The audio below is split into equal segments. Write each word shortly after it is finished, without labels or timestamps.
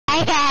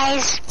Hey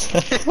guys!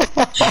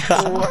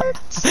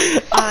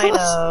 I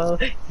know,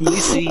 you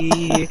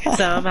see,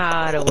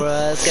 somehow the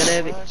world's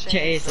gonna be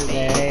chasing me.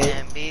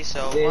 And be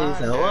so It's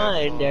so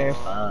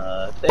wonderful.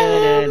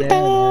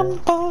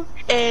 wonderful.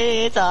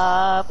 It's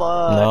all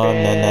for No,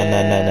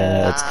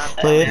 it's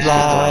live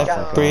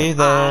life, breathe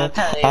it.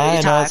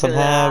 I know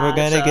somehow we're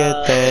gonna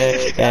get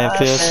there and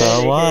feel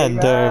so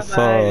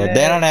wonderful.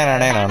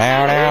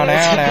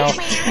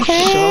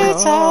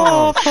 It's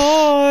all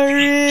for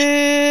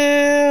real.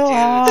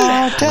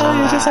 I'll tell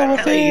you just how I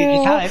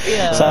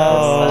feel. So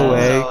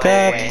wake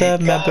up the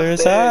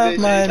members of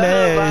my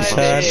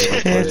nation.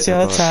 It's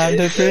your time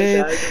to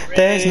breathe.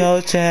 There's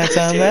no chance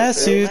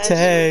unless you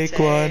take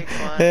one.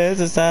 It's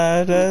a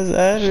time to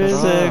every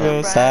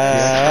single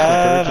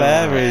side of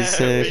every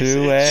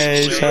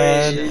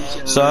situation.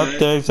 Some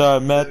things are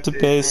meant to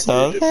be,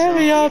 so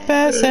live your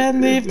best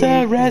and leave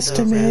the rest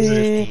to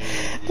me.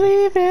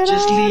 Leave it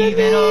all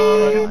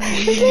to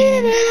me.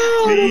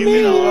 Leave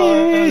it all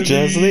to me.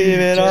 Just leave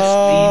it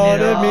all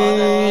to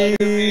me.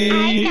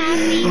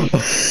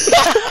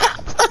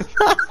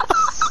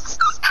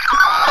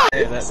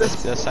 Hey, that's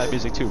sad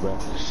music too, bro.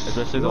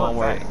 Especially the one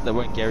where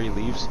when Gary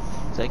leaves.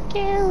 It's like,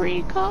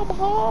 Gary, come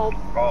home.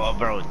 Oh,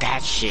 bro,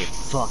 that shit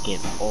fucking,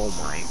 oh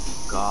my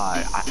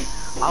god.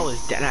 I was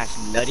deadass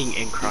nutting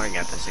and crying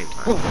at the same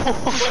time.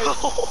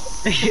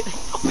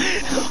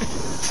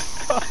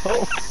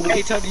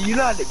 Hey, Tony, you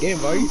not in the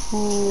game, are you?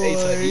 Hey,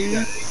 Tony, you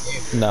not in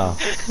the game. No.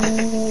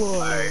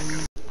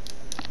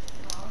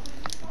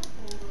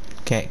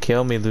 Can't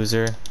kill me,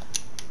 loser.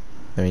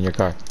 I'm in your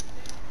car.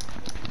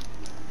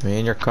 I'm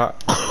in your car.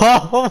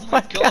 Oh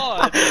my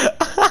god!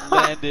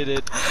 Landed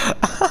it.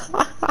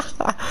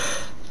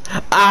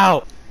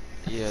 Ow!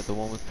 Yeah, the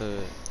one with the.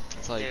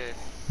 It's like. Dude.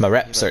 My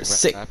reps You are like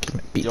sick. rap? My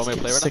beats You want me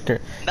to get play right now? sicker.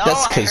 No,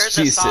 That's I because heard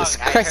the Jesus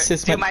song. Christ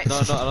is my. No,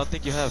 I don't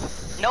think you have.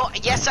 No,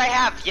 yes I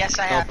have. Yes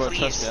I No, have, bro, please.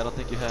 trust me, I don't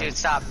think you have. Dude,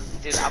 stop.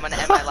 Dude, I'm gonna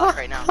end my life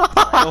right now. No,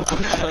 bro,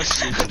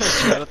 trust me. I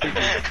don't think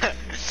you.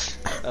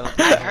 I don't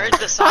think you I've heard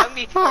the song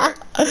before.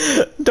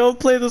 Don't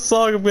play the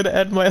song. I'm gonna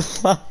end my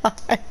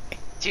life.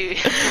 Dude.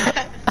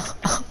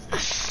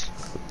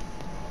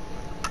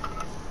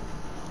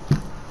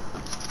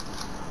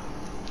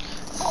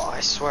 Oh,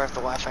 I swear if the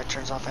Wi-Fi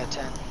turns off at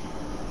 10.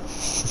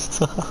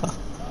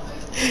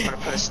 I'm gonna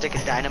put a stick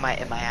of dynamite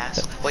in my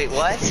ass. Wait,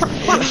 what?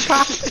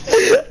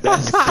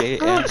 That's gay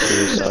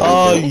answers. So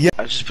Oh yeah.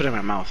 I just put it in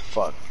my mouth,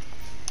 fuck.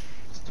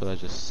 That's what I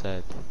just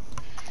said.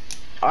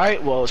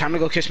 Alright, well, time to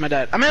go kiss my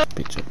dad. I'm in.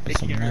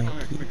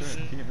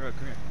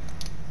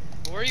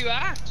 Where are you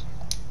at?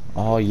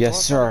 Oh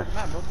yes, sir.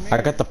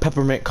 I got the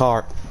peppermint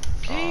car.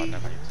 Okay. Hang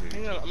on,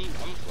 I'm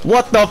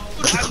What the?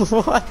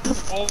 What the?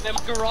 oh, in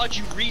my garage,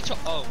 you retard.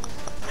 Oh.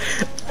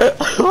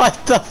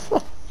 What the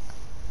fuck?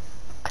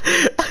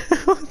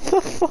 What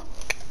the fuck?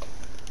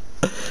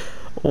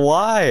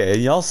 Why?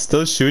 Y'all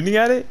still shooting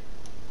at it?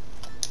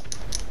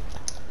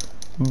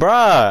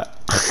 Bruh.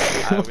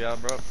 We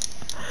out, bro.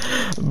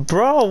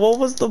 Bro, what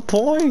was the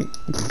point?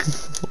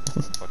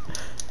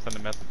 Send a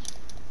message.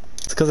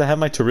 It's because I have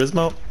my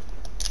Turismo.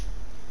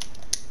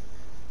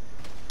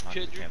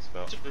 Kid, you Can't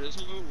spell.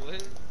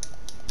 what?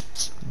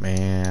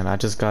 Man, I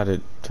just got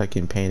it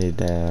fucking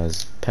painted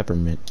as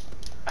peppermint.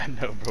 I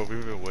know, bro.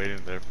 We've been waiting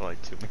there for like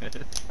 2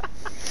 minutes.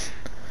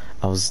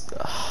 I was.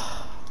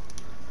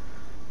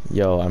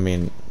 Yo, I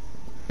mean,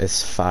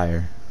 it's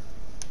fire.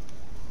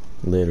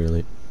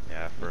 Literally.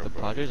 Yeah, for the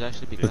Padres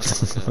actually become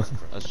like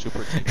a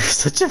super team. You're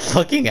such a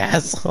fucking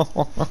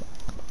asshole.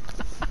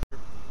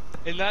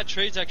 And that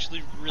trade's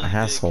actually really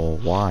Asshole,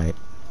 why?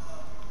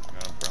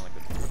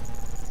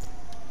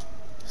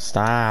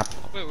 Stop.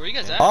 big. Wait, where are you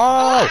guys at?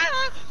 Oh!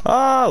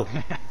 Oh!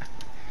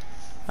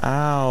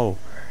 Ow.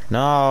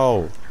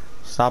 No.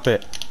 Stop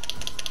it.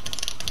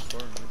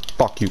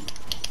 Fuck you.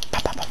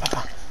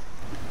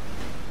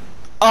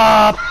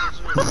 Up!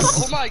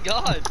 Oh my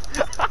god!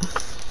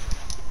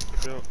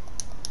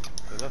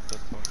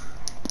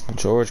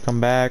 George,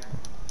 come back.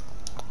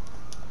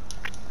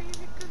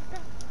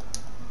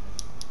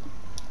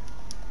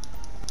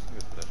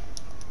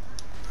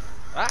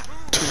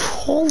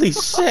 Holy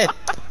shit!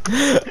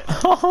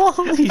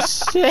 Holy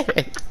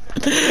shit!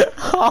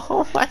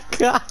 Oh my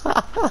god!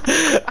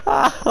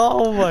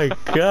 Oh my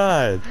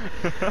god!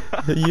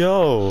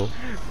 Yo!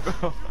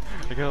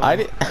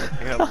 I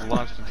got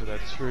launched into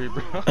that tree,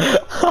 bro.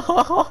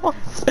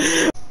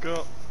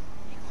 Go.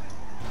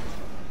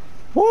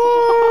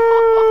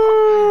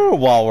 Woo!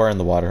 While we're in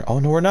the water. Oh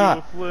no, we're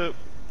not. Flip.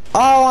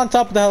 Oh, on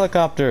top of the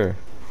helicopter.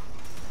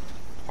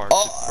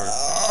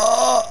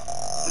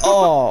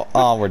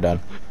 Oh, we're done.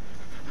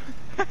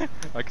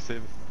 I can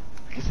save it.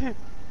 I can save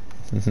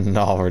it.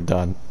 No, we're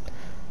done.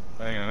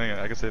 Hang on.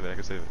 I can save it.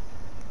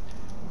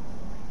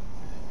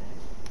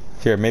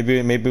 Here,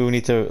 maybe we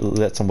need to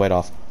let some weight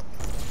off.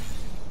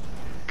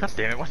 God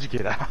damn it! Why'd you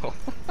get out?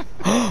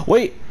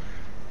 Wait,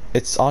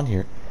 it's on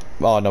here.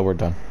 Oh no, we're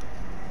done.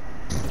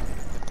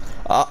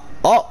 Oh.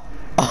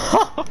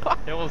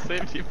 It almost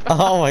saved you.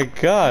 Oh my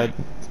god.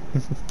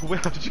 Wait,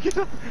 how did you get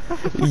up?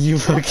 You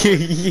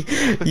fucking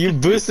you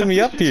boosted me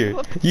up here.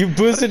 You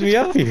boosted me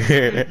up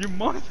here. You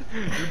monster.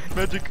 You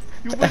magic.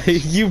 You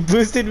witch. You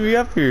boosted me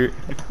up here.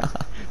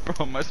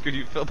 Bro, my screen,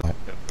 you fell down,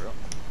 bro.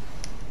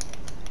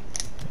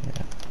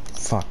 Yeah.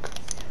 Fuck.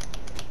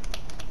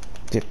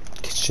 Dude,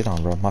 get shit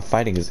on, bro. My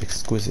fighting is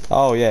exquisite.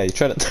 Oh yeah, you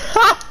try to.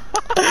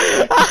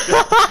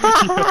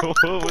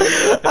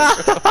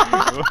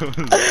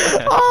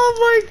 Oh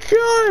my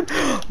god!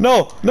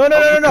 No! No! No!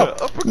 No! No!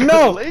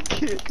 No! Leg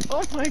kick.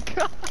 Oh my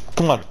god!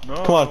 Come on!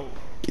 No. Come on!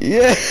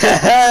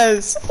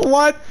 Yes!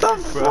 What the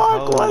Bro,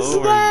 fuck was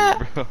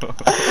that?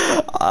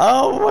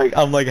 Oh my!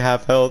 I'm like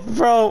half health,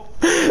 bro.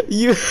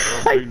 You!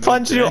 I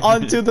punched you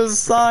onto the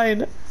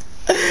sign.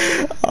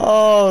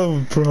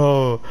 Oh,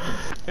 bro.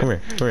 Come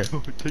here. Come here.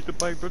 Take the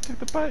bike, bro. Take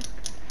the bike.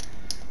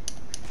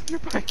 Your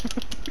bike.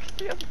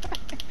 Your bike.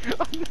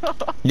 Oh no.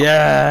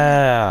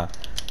 Yeah.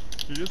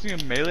 You're using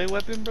a melee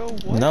weapon, bro?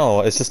 What?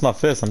 No, it's just my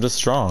fist. I'm just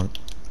strong.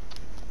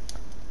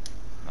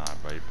 Nah,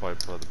 bro. You probably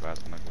pull out the brass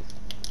knuckles.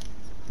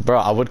 Bro,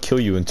 I would kill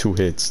you in 2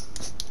 hits.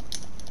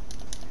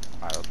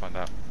 Alright, let's find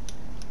out.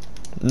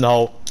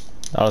 No,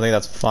 I don't think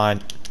that's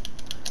fine.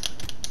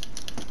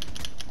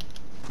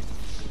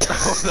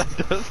 Oh, that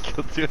does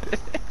kill 2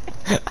 hits.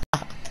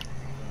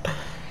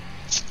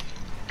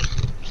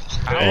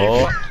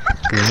 Oh,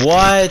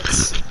 what?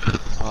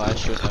 Oh, I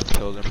shouldn't have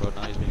killed him, bro.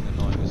 Now he's being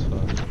annoying as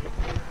fuck.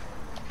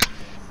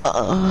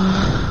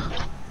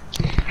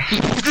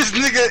 This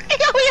nigga.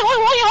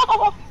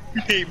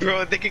 Hey,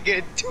 bro, they could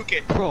get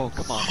 2K. Bro,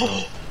 come on, bro.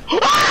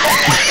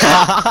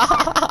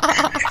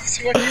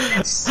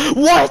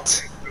 What?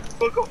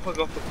 Fuck off, fuck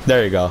off.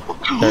 There you go.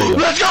 There you go.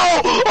 Let's go!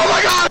 Oh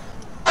my god!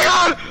 Oh my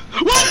god!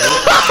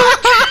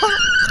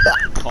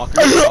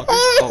 Talkers, talkers.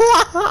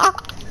 Oh.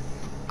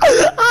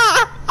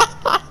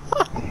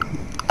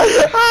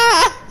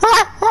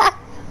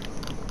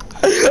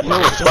 Yo,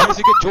 Johnny's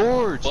a good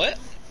George. What?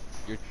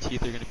 Your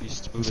teeth are gonna be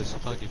smooth as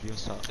fuck if you don't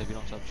stop chewing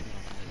on this.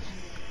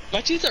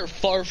 My teeth are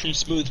far from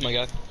smooth, my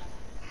guy.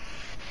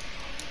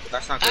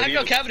 That's not I good. have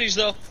no cavities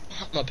though.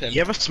 I'm a pimp.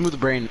 You have a smooth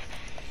brain.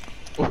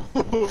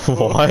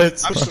 What?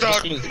 I'm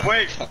stuck.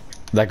 Wait.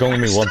 That can only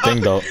mean one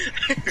thing though.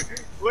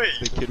 Wait.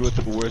 The kid with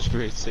the worst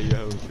grades say you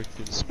have a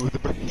freaking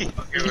smooth brain.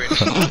 Okay, wait.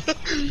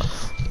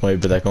 Wait,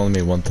 but that can only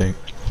mean one thing.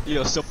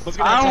 Yo, someone's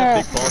gonna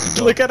have big balls.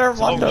 Look at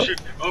Armando. Oh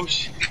shit. Oh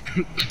shit.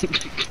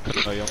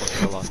 Oh, you almost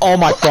fell off. Oh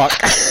my fuck.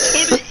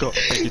 Go.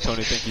 Thank you,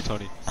 Tony. Thank you,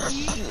 Tony.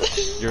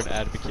 You're an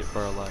advocate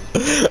for our lives.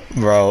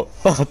 Bro,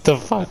 what the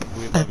fuck?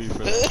 We love you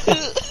for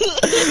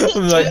that.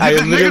 I'm like, I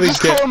literally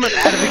just call get. him an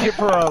advocate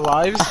for our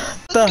lives.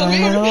 What the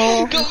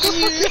hell?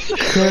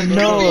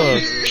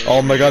 Granola.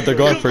 Oh my god, they're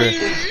going for you.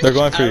 They're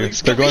going for you.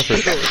 They're going for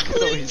you. No,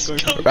 he's going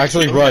for it.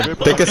 Actually, run.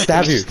 They can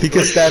stab you. He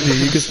can stab you.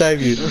 He can stab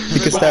you. He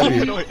can stab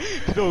you.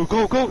 No,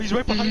 go. He's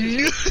right behind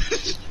you.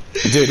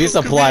 Dude, he's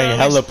applying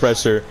hella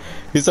pressure.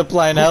 He's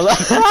applying hella.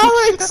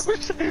 Alex!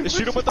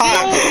 Shoot him with the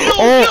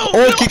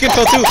Oh, Keegan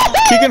fell too.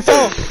 Keegan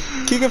fell.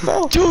 Keegan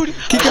fell. Dude,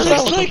 Keegan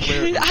fell.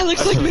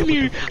 Alex like made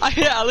me. I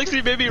hit Alex.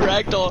 He made me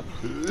ragdoll.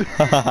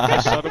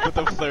 I shot him with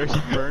a flare. He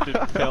burned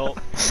and fell.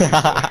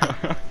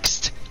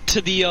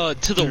 To the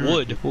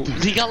wood.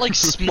 He got like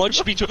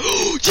smudged between.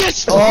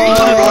 Yes.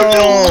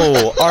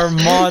 Oh,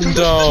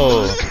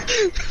 Armando.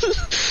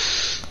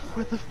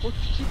 Where the fuck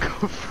did you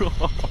go from?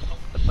 I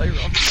thought you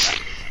were on the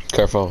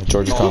Careful,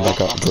 George is coming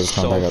back up. I'm George is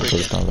coming back up.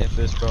 George is coming back in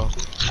this, bro.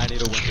 I need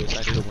to win this. I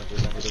need to win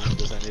this. I need to win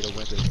this. I need to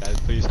win this. Guys,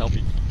 please help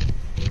me.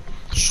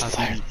 up. Shut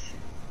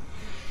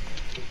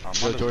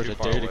Yo, George, I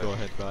dare you to go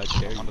ahead, bro. I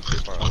dare you. I'm too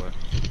far away.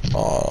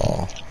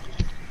 Oh.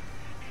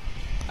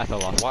 I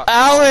fell off. What?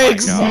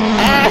 Alex!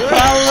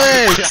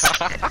 Alex!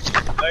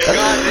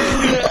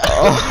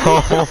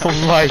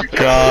 Oh my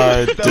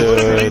god,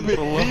 dude.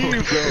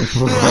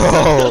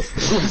 Bro.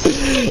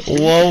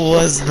 What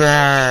was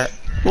that?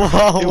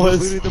 What It was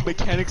was... literally the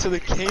mechanics of the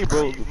game,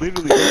 bro.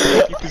 Literally.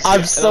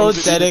 I'm so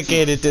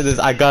dedicated to this.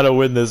 I gotta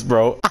win this,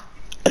 bro.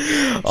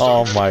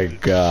 Oh my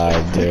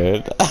god,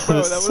 dude.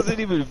 Bro, that wasn't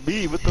even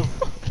me. What the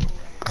fuck?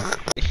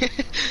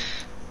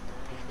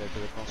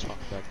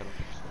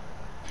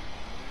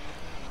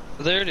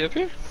 Are they already up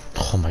here?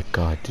 Oh my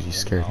god, dude, you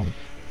scared me.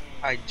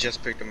 I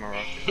just picked up my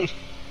rocket.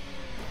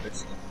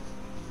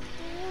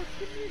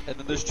 And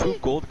then there's 2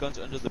 gold guns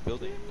under the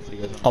building. If you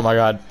guys Oh my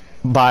god.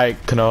 Bye,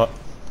 Kanoa.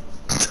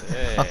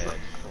 Hey, what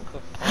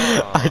the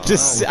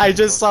fuck? I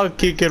just saw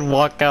Keegan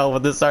walk out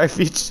with this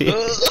RPG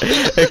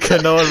and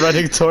Kanoa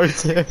running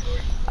towards him.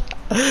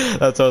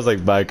 That's why I was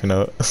like, bye,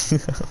 Kanoa.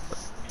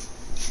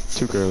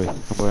 Too girly.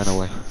 I'm going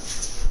away.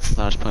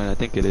 No, I was playing. I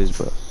think it is,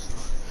 but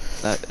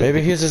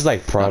Maybe he uses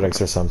like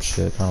products or some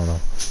shit. I don't know.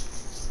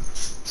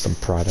 Some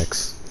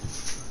products.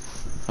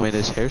 I mean,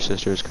 his hair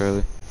sister is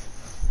curly.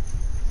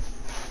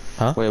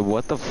 Huh? Wait,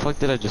 what the fuck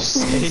did I just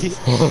say? His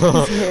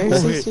hair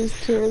sister's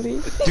curly.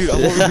 Dude,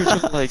 I'm over here trying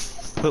to like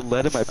put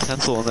lead in my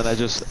pencil, and then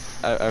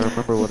I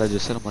remember what I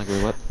just said. I'm like,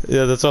 wait, what?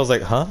 Yeah, that's why I was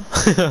like, huh?